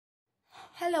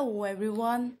Hello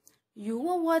everyone, you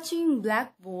are watching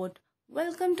Blackboard.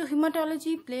 Welcome to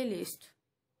Hematology playlist.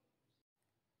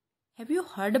 Have you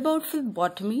heard about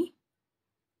phlebotomy?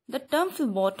 The term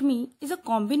phlebotomy is a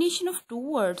combination of two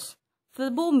words.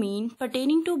 Phlebo means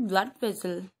pertaining to blood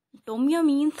vessel. Tomia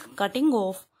means cutting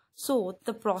off. So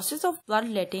the process of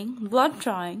bloodletting, blood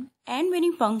drawing and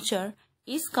venipuncture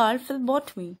is called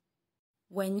phlebotomy.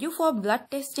 When you for blood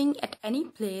testing at any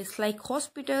place like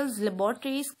hospitals,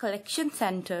 laboratories, collection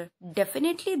center,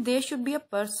 definitely there should be a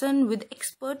person with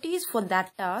expertise for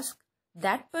that task.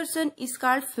 That person is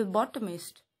called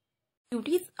phlebotomist.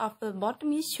 Duties a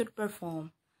phlebotomist should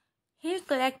perform. He'll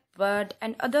collect blood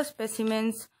and other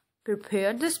specimens,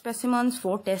 prepare the specimens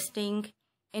for testing,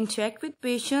 interact with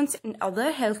patients and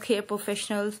other healthcare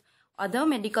professionals, other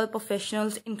medical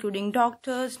professionals including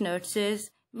doctors,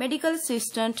 nurses. Medical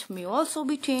assistant may also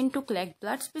be trained to collect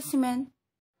blood specimen.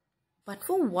 But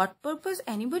for what purpose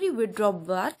anybody withdraw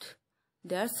blood?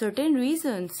 There are certain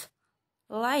reasons,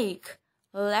 like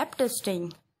lab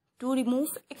testing, to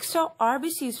remove extra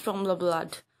RBCs from the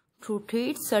blood, to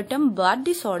treat certain blood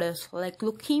disorders like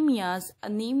leukemias,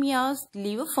 anemias,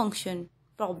 liver function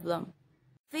problem.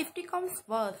 Safety comes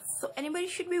first, so anybody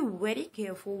should be very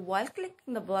careful while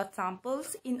collecting the blood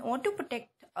samples in order to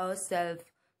protect ourselves.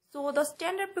 So the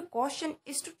standard precaution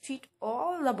is to treat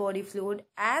all the body fluid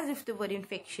as if they were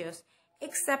infectious,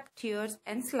 except tears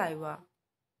and saliva.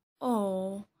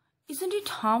 Oh, isn't it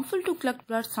harmful to collect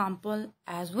blood sample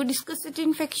as we discussed it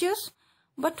infectious?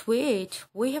 But wait,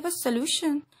 we have a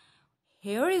solution.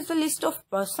 Here is the list of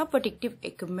personal protective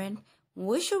equipment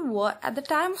we should wear at the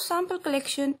time of sample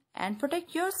collection and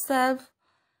protect yourself.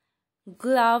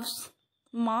 Gloves,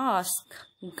 mask,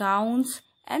 gowns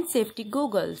and safety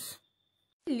goggles.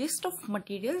 List of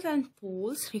materials and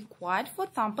tools required for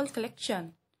sample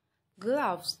collection.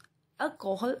 Gloves,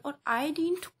 alcohol or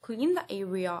iodine to clean the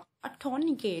area, a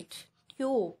tourniquet,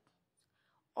 tube,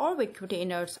 or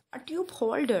containers, a tube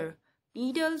holder,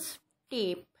 needles,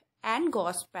 tape, and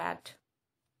gauze pad.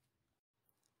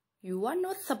 You are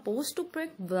not supposed to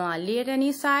prick blindly at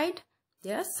any side.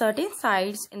 There are certain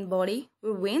sides in body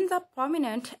where veins are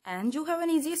prominent and you have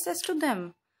an easy access to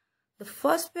them. The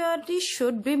first priority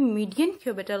should be median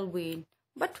cubital vein.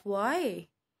 But why?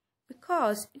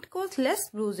 Because it causes less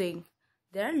bruising.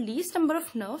 There are least number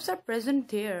of nerves are present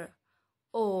there.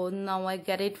 Oh, now I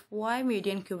get it. Why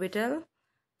median cubital?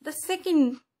 The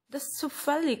second, the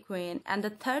cephalic vein, and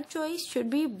the third choice should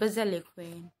be basilic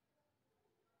vein.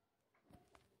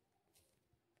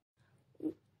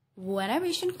 When a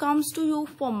patient comes to you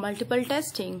for multiple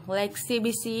testing like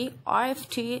CBC,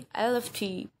 RFT,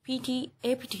 LFT, PT,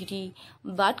 APTT,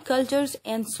 blood cultures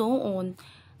and so on,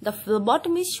 the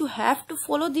phlebotomist should have to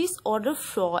follow this order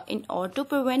flow in order to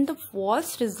prevent the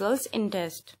false results in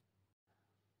test.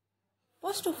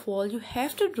 First of all, you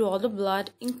have to draw the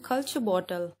blood in culture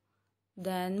bottle.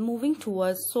 Then moving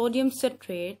towards sodium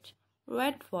citrate,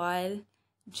 red vial,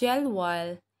 gel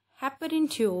vial,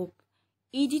 heparin tube,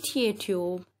 EDTA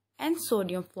tube, and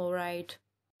sodium fluoride.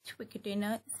 Each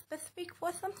container is specific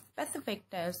for some specific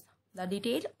tests. The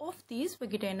detail of these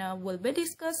containers will be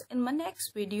discussed in my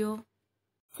next video.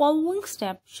 Following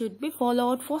steps should be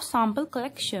followed for sample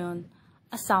collection.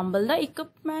 Assemble the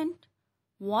equipment.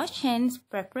 Wash hands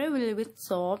preferably with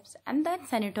soaps and then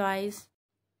sanitize.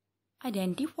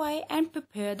 Identify and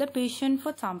prepare the patient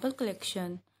for sample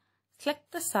collection.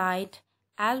 Select the site.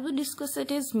 As we discussed, it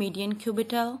is median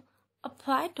cubital.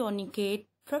 Apply tourniquet,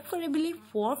 preferably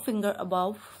 4 fingers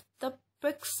above the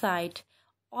prick site.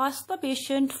 Ask the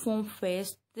patient to foam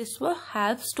face. This will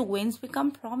help to veins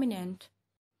become prominent.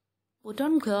 Put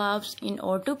on gloves in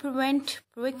order to prevent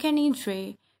prick and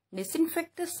injury.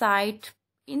 Disinfect the site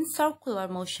in circular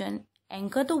motion.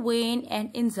 Anchor the vein and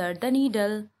insert the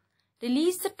needle.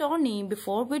 Release the tourniquet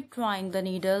before withdrawing the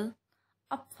needle.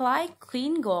 Apply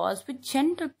clean gauze with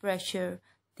gentle pressure.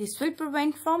 This will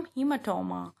prevent from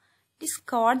hematoma.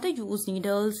 Discard the used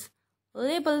needles.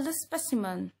 Label the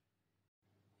specimen.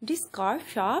 Discard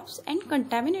sharps and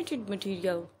contaminated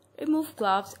material. Remove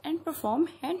gloves and perform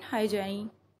hand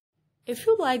hygiene. If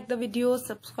you like the video,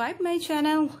 subscribe my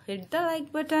channel, hit the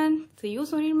like button. See you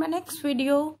soon in my next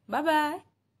video. Bye bye.